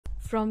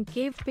From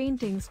cave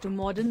paintings to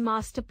modern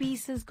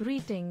masterpieces,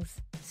 greetings,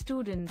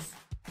 students.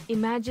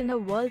 Imagine a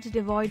world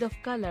devoid of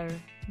color,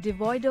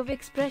 devoid of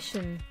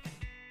expression.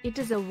 It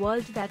is a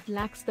world that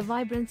lacks the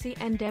vibrancy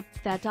and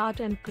depth that art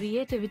and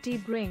creativity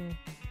bring.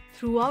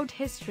 Throughout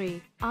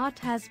history, art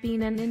has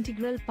been an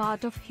integral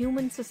part of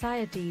human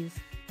societies.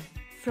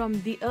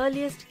 From the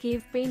earliest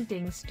cave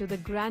paintings to the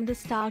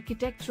grandest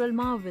architectural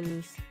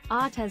marvels,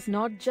 art has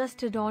not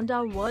just adorned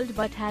our world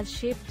but has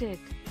shaped it.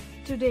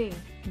 Today,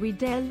 we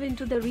delve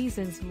into the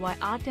reasons why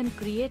art and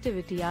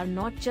creativity are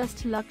not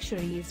just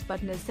luxuries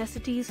but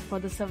necessities for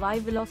the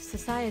survival of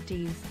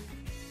societies.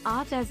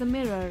 Art as a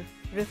mirror,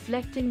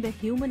 reflecting the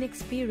human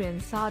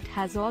experience. Art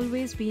has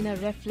always been a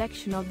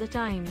reflection of the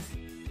times.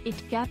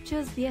 It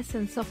captures the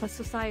essence of a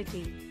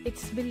society,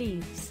 its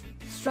beliefs,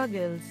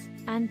 struggles,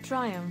 and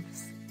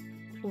triumphs.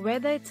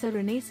 Whether it's a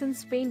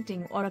Renaissance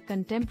painting or a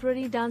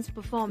contemporary dance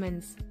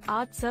performance,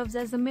 art serves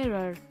as a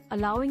mirror,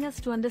 allowing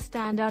us to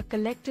understand our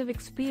collective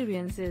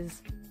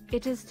experiences.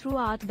 It is through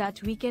art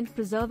that we can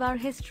preserve our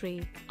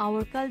history,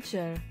 our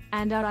culture,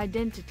 and our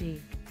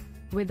identity.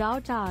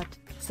 Without art,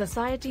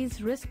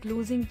 societies risk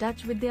losing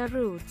touch with their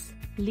roots,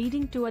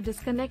 leading to a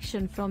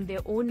disconnection from their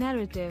own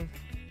narrative.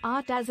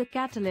 Art as a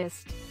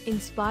catalyst,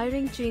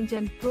 inspiring change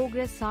and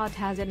progress. Art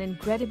has an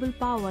incredible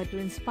power to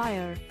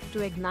inspire,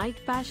 to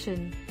ignite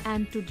passion,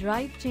 and to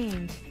drive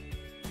change.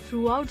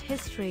 Throughout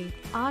history,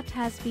 art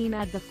has been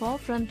at the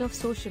forefront of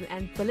social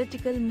and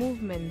political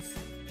movements.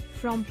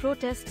 From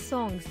protest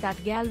songs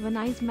that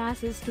galvanize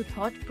masses to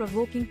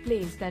thought-provoking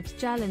plays that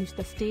challenge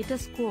the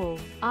status quo,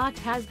 art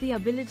has the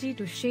ability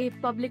to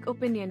shape public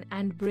opinion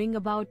and bring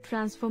about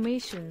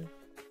transformation.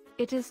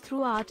 It is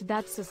through art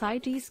that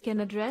societies can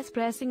address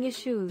pressing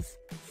issues,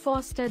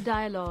 foster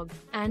dialogue,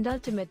 and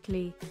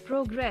ultimately,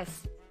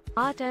 progress.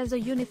 Art as a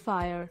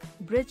unifier,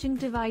 bridging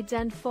divides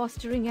and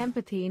fostering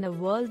empathy in a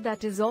world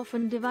that is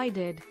often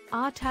divided.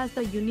 Art has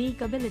the unique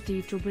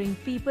ability to bring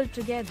people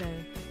together.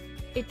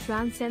 It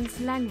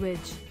transcends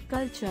language,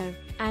 culture,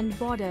 and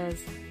borders.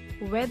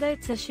 Whether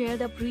it's a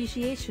shared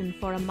appreciation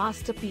for a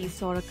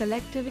masterpiece or a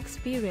collective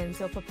experience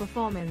of a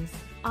performance,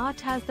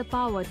 art has the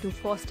power to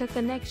foster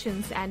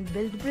connections and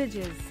build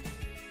bridges.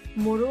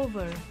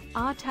 Moreover,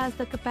 art has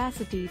the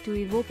capacity to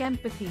evoke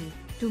empathy,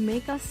 to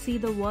make us see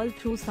the world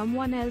through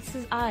someone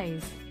else's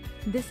eyes.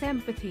 This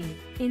empathy,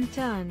 in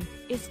turn,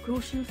 is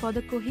crucial for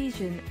the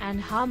cohesion and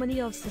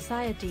harmony of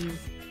societies.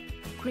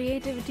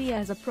 Creativity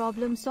as a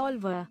problem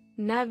solver,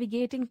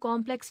 navigating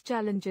complex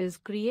challenges.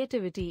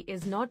 Creativity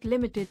is not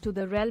limited to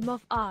the realm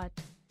of art.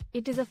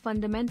 It is a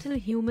fundamental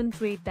human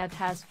trait that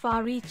has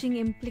far-reaching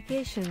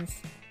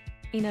implications.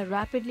 In a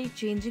rapidly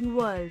changing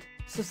world,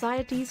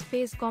 societies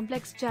face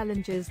complex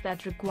challenges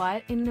that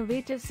require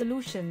innovative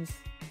solutions.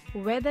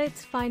 Whether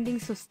it's finding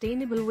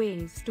sustainable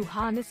ways to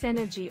harness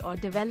energy or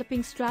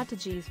developing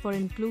strategies for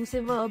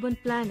inclusive urban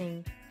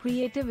planning,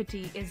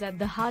 creativity is at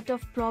the heart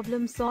of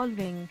problem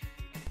solving.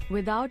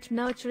 Without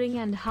nurturing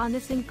and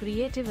harnessing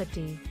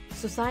creativity,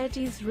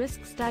 societies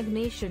risk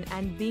stagnation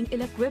and being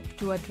ill-equipped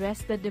to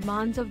address the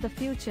demands of the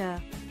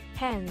future.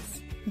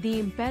 Hence, the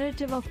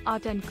imperative of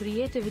art and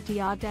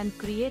creativity. Art and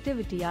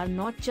creativity are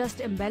not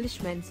just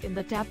embellishments in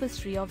the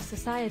tapestry of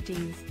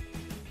societies.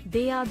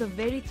 They are the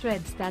very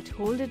threads that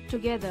hold it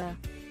together.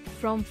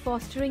 From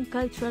fostering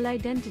cultural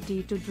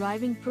identity to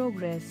driving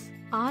progress,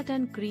 art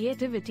and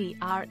creativity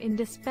are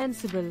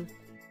indispensable.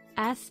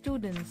 As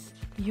students,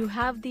 you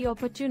have the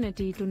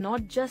opportunity to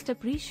not just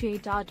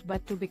appreciate art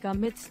but to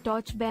become its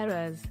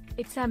torchbearers,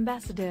 its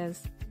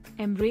ambassadors.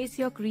 Embrace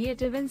your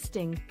creative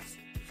instincts,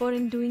 for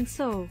in doing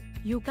so,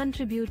 you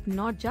contribute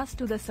not just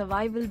to the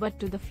survival but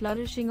to the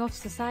flourishing of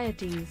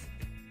societies.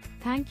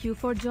 Thank you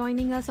for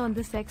joining us on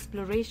this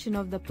exploration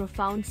of the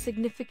profound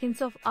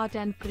significance of art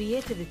and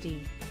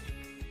creativity.